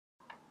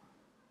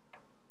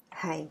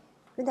Hi,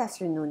 good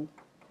afternoon.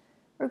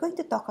 We're going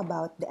to talk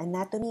about the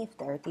anatomy of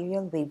the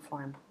arterial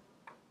waveform.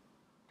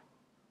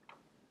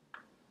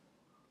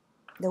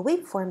 The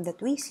waveform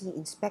that we see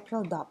in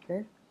spectral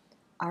Doppler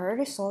are a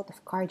result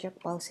of cardiac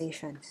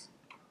pulsations.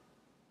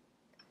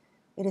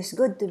 It is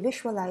good to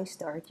visualize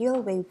the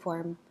arterial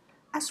waveform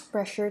as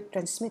pressure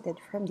transmitted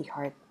from the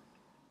heart.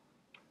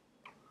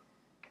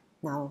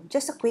 Now,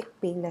 just a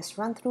quick painless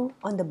run-through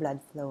on the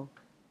blood flow.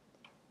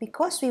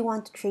 Because we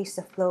want to trace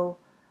the flow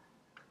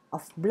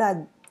of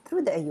blood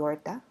through the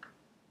aorta,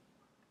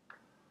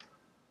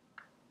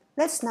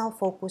 let's now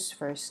focus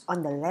first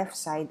on the left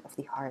side of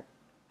the heart.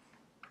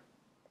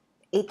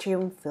 The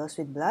atrium fills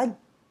with blood.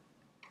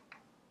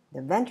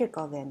 The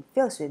ventricle then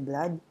fills with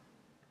blood.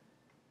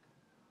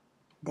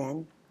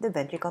 Then the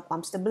ventricle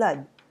pumps the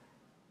blood.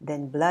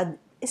 Then blood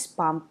is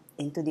pumped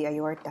into the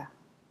aorta.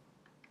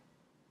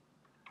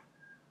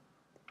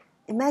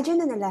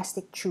 Imagine an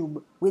elastic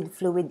tube with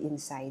fluid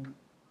inside.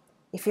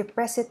 If you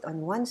press it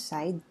on one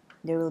side,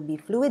 there will be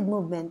fluid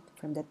movement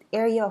from that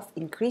area of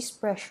increased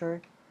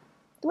pressure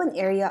to an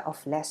area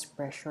of less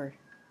pressure.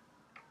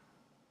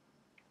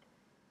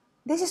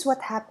 This is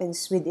what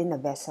happens within a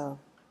vessel.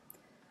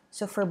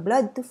 So for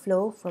blood to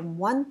flow from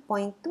one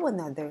point to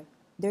another,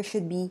 there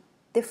should be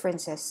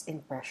differences in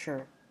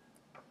pressure.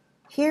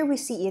 Here we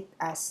see it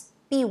as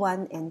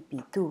P1 and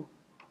P2.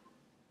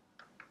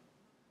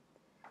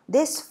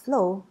 This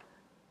flow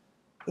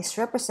is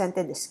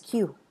represented as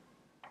Q.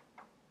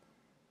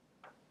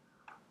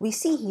 We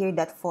see here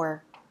that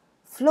for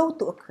flow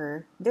to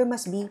occur, there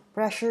must be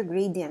pressure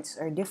gradients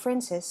or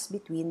differences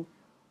between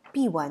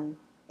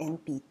P1 and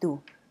P2.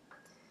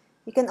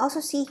 You can also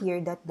see here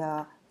that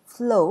the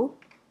flow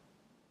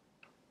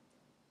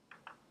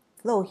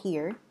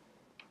here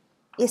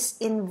is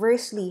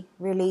inversely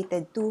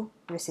related to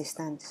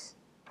resistance.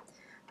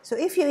 So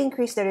if you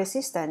increase the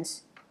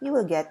resistance, you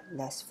will get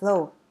less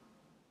flow.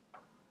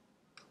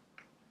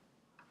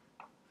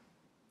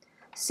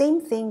 Same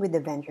thing with the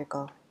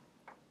ventricle.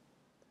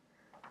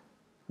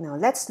 Now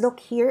let's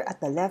look here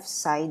at the left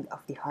side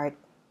of the heart.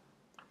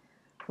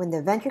 When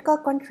the ventricle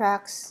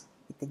contracts,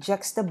 it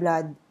ejects the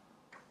blood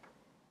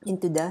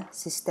into the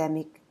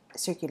systemic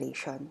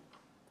circulation.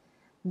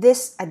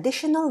 This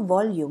additional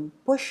volume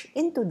pushed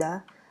into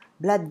the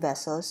blood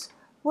vessels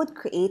would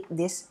create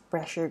this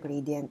pressure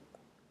gradient.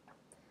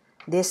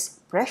 This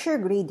pressure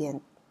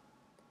gradient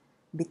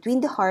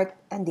between the heart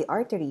and the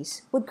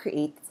arteries would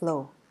create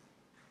flow.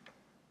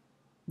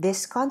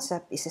 This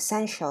concept is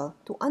essential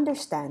to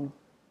understand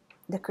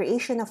the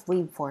creation of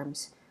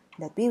waveforms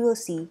that we will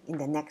see in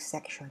the next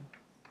section.